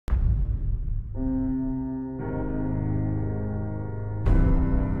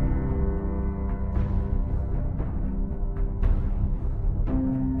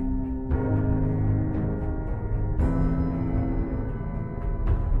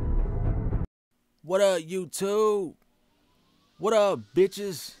What up, YouTube? What up,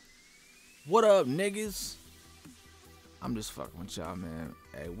 bitches? What up, niggas? I'm just fucking with y'all, man.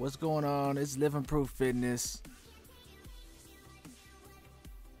 Hey, what's going on? It's Living Proof Fitness.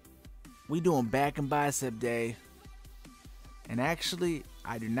 We doing back and bicep day. And actually,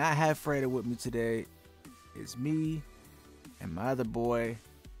 I do not have Freda with me today. It's me and my other boy,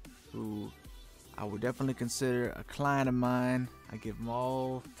 who I would definitely consider a client of mine. I give him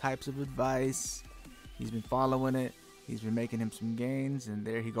all types of advice. He's been following it. He's been making him some gains, and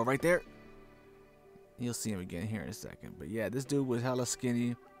there he go right there. You'll see him again here in a second. But yeah, this dude was hella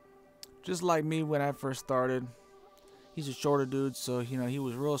skinny, just like me when I first started. He's a shorter dude, so you know he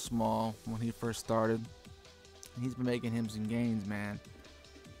was real small when he first started. And he's been making him some gains, man,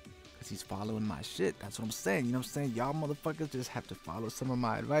 because he's following my shit. That's what I'm saying. You know what I'm saying? Y'all motherfuckers just have to follow some of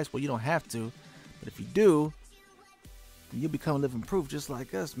my advice. Well, you don't have to, but if you do, then you'll become living proof just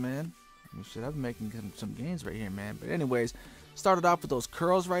like us, man. I mean, shit, I've been making some gains right here, man. But anyways, started off with those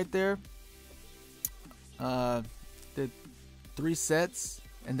curls right there. Did 3 sets,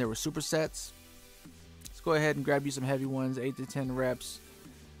 and there were supersets. Let's go ahead and grab you some heavy ones, 8 to 10 reps.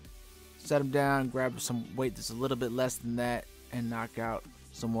 Set them down, grab some weight that's a little bit less than that, and knock out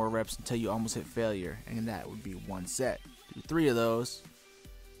some more reps until you almost hit failure. And that would be 1 set. Do 3 of those,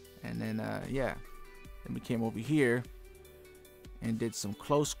 and then yeah. Then we came over here and did some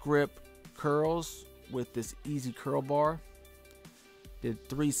close grip curls with this easy curl bar. Did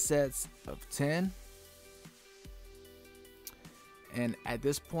 3 sets of 10. And at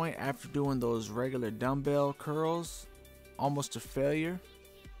this point, after doing those regular dumbbell curls almost to failure,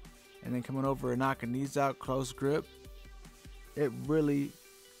 and then coming over and knocking these out close grip, it really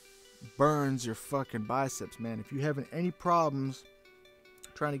burns your fucking biceps, man. If you're having any problems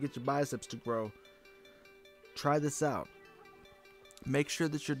trying to get your biceps to grow, try this out. Make sure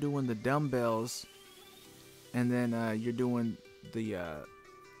that you're doing the dumbbells, and then you're doing the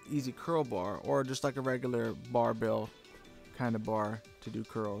easy curl bar, or just like a regular barbell kind of bar to do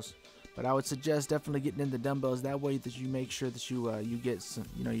curls. But I would suggest definitely getting in the dumbbells. That way that you make sure that you get some,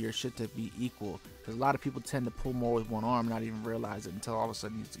 you know, your shit to be equal. Because a lot of people tend to pull more with one arm, not even realize it until all of a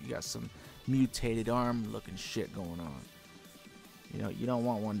sudden you got some mutated arm looking shit going on. You know, you don't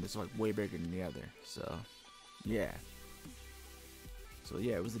want one that's like way bigger than the other. So yeah. So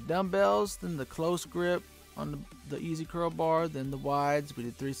yeah, it was the dumbbells, then the close grip on the easy curl bar, then the wides. We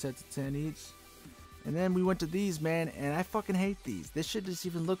did 3 sets of 10 each. And then we went to these, man, and I fucking hate these. This shit just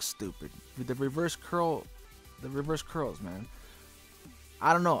even looks stupid. With the reverse curls, man.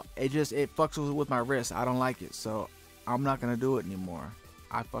 I don't know. It fucks with my wrist. I don't like it, so I'm not gonna do it anymore.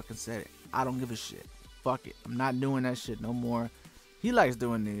 I fucking said it. I don't give a shit. Fuck it. I'm not doing that shit no more. He likes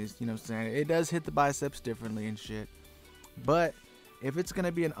doing these, you know what I'm saying? It does hit the biceps differently and shit. But if it's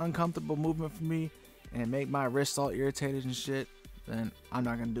gonna be an uncomfortable movement for me and make my wrists all irritated and shit, then I'm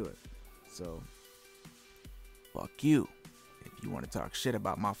not gonna do it. So fuck you if you want to talk shit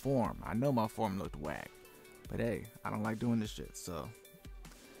about my form. I know my form looked whack, but hey, I don't like doing this shit. So,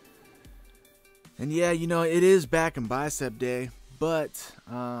 and yeah, you know, it is back and bicep day, but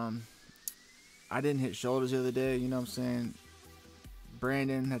I didn't hit shoulders the other day. You know what I'm saying?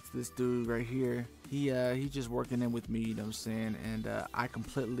 Brandon, that's this dude right here. He's just working in with me. You know what I'm saying? And I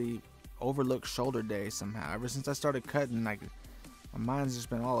completely overlooked shoulder day somehow. Ever since I started cutting, like, my mind's just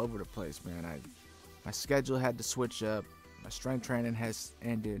been all over the place, man. My schedule had to switch up. My strength training has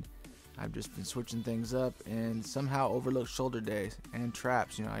ended. I've just been switching things up and somehow overlooked shoulder days and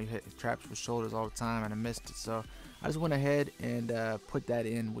traps. You know, I hit traps with shoulders all the time and I missed it. So I just went ahead and put that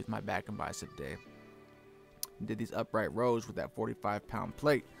in with my back and bicep day. Did these upright rows with that 45-pound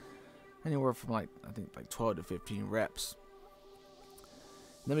plate. Anywhere from I think 12 to 15 reps.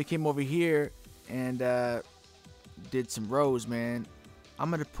 Then we came over here and did some rows, man.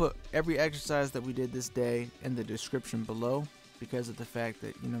 I'm going to put every exercise that we did this day in the description below, because of the fact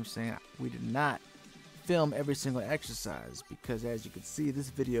that, you know what I'm saying, we did not film every single exercise, because as you can see, this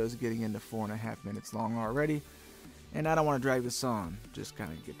video is getting into 4.5 minutes long already, and I don't want to drag this on. Just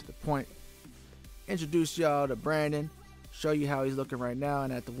kind of get to the point. Introduce y'all to Brandon, show you how he's looking right now,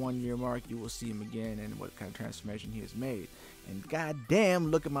 and at the 1-year mark you will see him again and what kind of transformation he has made. And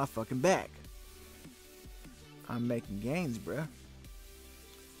goddamn, look at my fucking back. I'm making gains, bruh.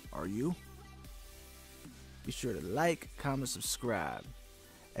 Are you? Be sure to like, comment, subscribe.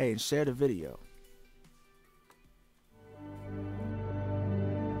 Hey, and share the video.